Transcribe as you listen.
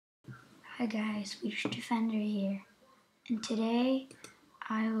Hi guys, Swedish Defender here, and today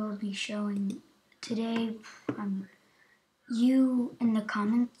I will be showing, you in the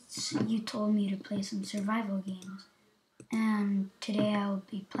comments, you told me to play some survival games, and today I will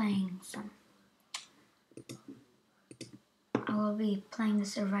be playing the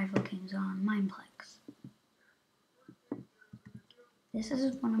survival games on Mineplex. This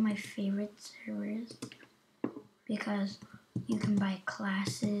is one of my favorite servers because you can buy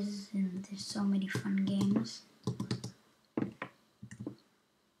classes and there's so many fun games.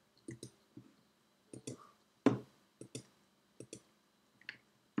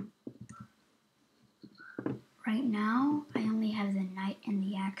 Right now, I only have the Knight and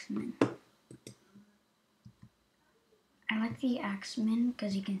the Axeman. I like the Axeman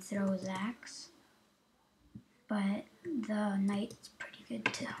because he can throw his axe, but the Knight's pretty good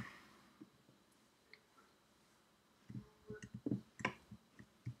too.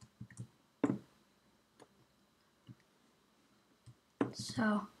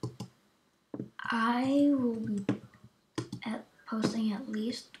 So, I will be posting at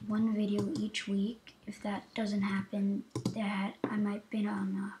least one video each week. If that doesn't happen, that I might be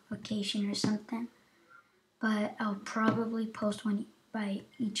on a vacation or something. But I'll probably post one by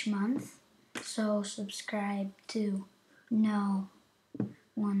each month. So subscribe to know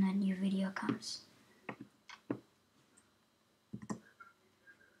when a new video comes.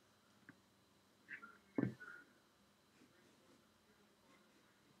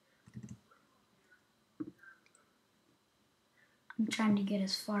 I'm trying to get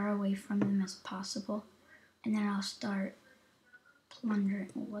as far away from them as possible, and then I'll start plundering.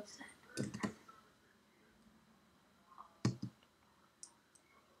 What's that?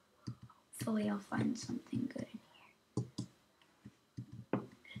 Hopefully I'll find something good in here.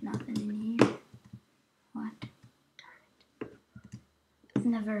 There's nothing in here. What? Darn it. I've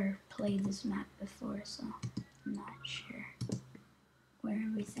never played this map before, so I'm not sure where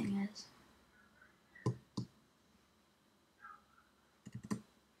everything is.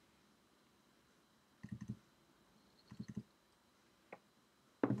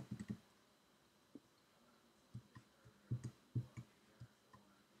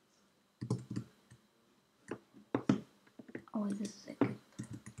 Oh, this is a good.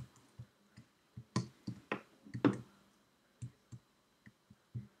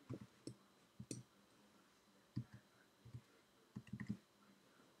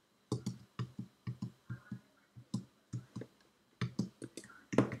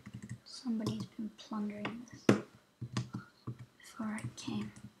 Somebody's been plundering this before I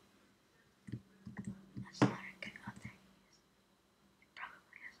came. That's not a good one. It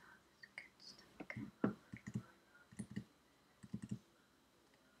probably has all this good stuff. Okay.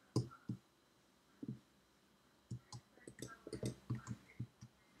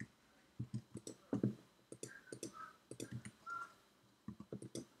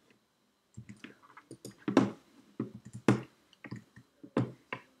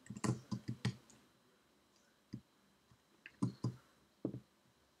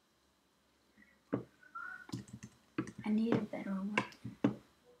 I need a better one.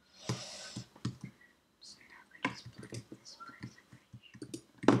 So now I just plug this place.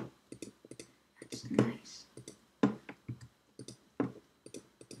 That's nice.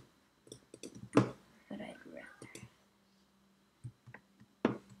 But I'd rather.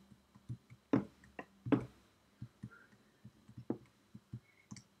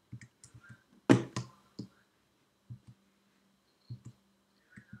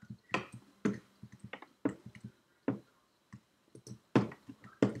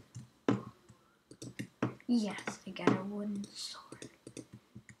 Yes, I got a wooden sword.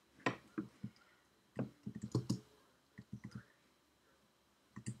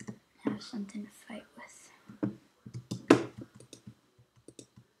 I have something to fight with.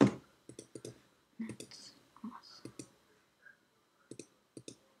 That's awesome.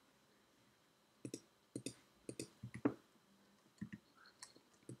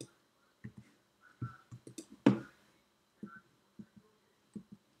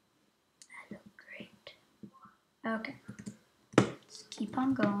 I look great. Okay, let's keep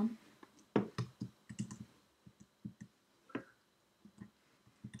on going.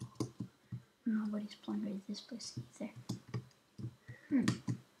 Nobody's plundered this place either.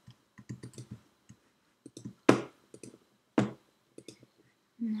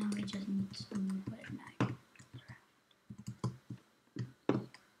 Now we just need some wood mag.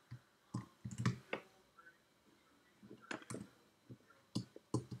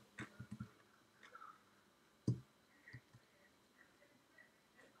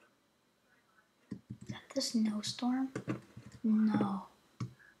 Is that the snowstorm? No.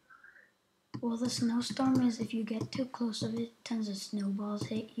 Well, the snowstorm is if you get too close of it, tons of snowballs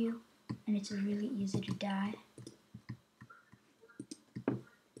hit you, and it's really easy to die.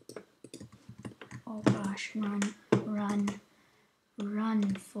 Oh gosh, run, run,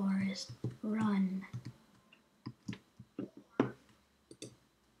 run, Forrest, run.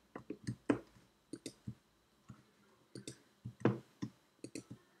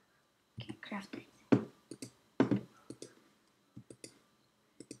 Can't craft anything.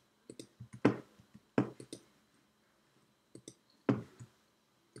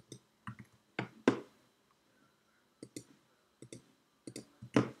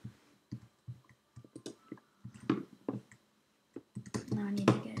 Now I need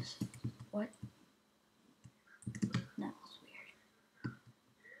to guess. What? That was weird.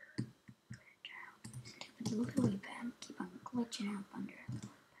 Stupid lily pad. Keep on glitching out under it.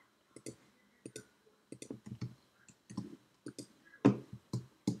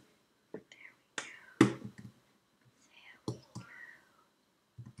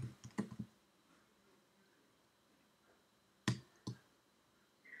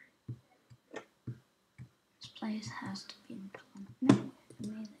 This place has to be in Plum. No,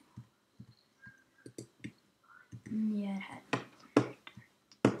 amazing. Yeah, it had.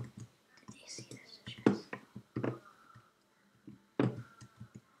 Did they see this chest?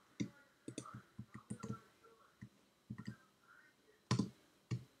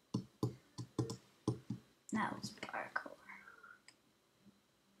 That was parkour.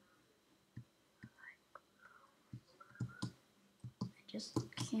 I just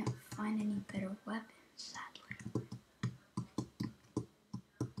can't find any better weapons, sadly.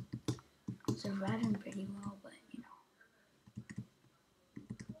 I'm surviving pretty well, but you know.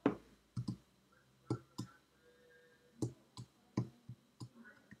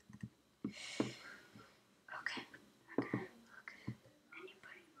 Okay.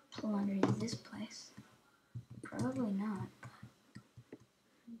 Anybody plunder this place? Probably not.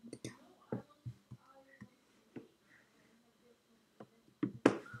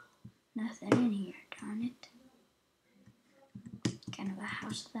 Nothing in here, darn it. Kind of a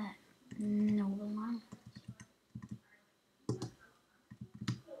house that no belongs.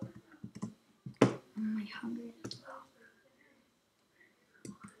 Am I hungry as well?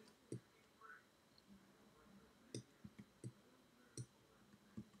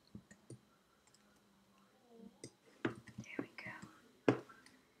 There we go.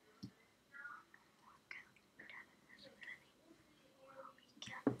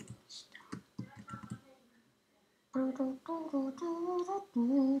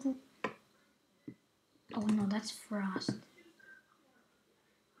 Oh no, that's Frost.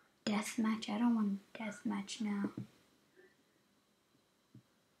 Deathmatch? I don't want deathmatch now.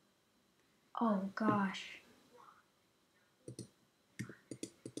 Oh gosh.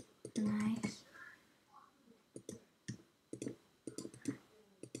 Nice.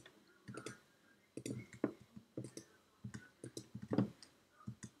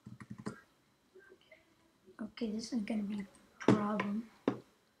 Okay, this is gonna be a problem.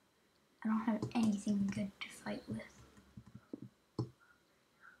 I don't have anything good to fight with.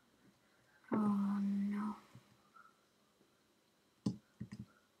 Oh no.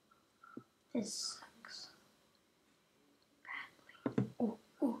 This sucks. Badly. Oh,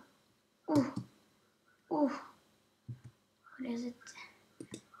 oh, oh, oh. What is it?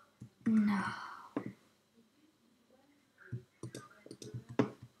 No.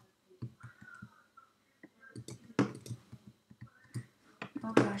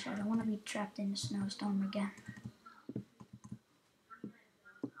 Oh gosh, I don't want to be trapped in a snowstorm again.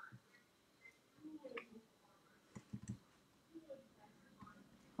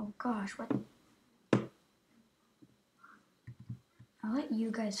 Oh gosh, what? I'll let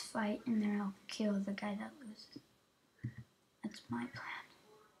you guys fight and then I'll kill the guy that loses. That's my plan.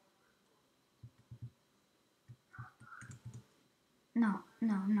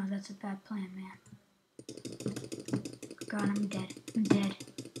 No, that's a bad plan, man. God, I'm dead. I'm dead.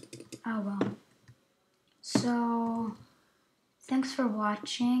 Oh well. So, thanks for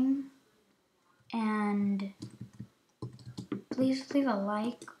watching, and please leave a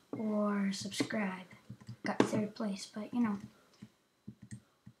like or subscribe. Got third place, but you know.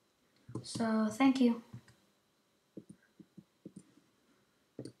 So, thank you.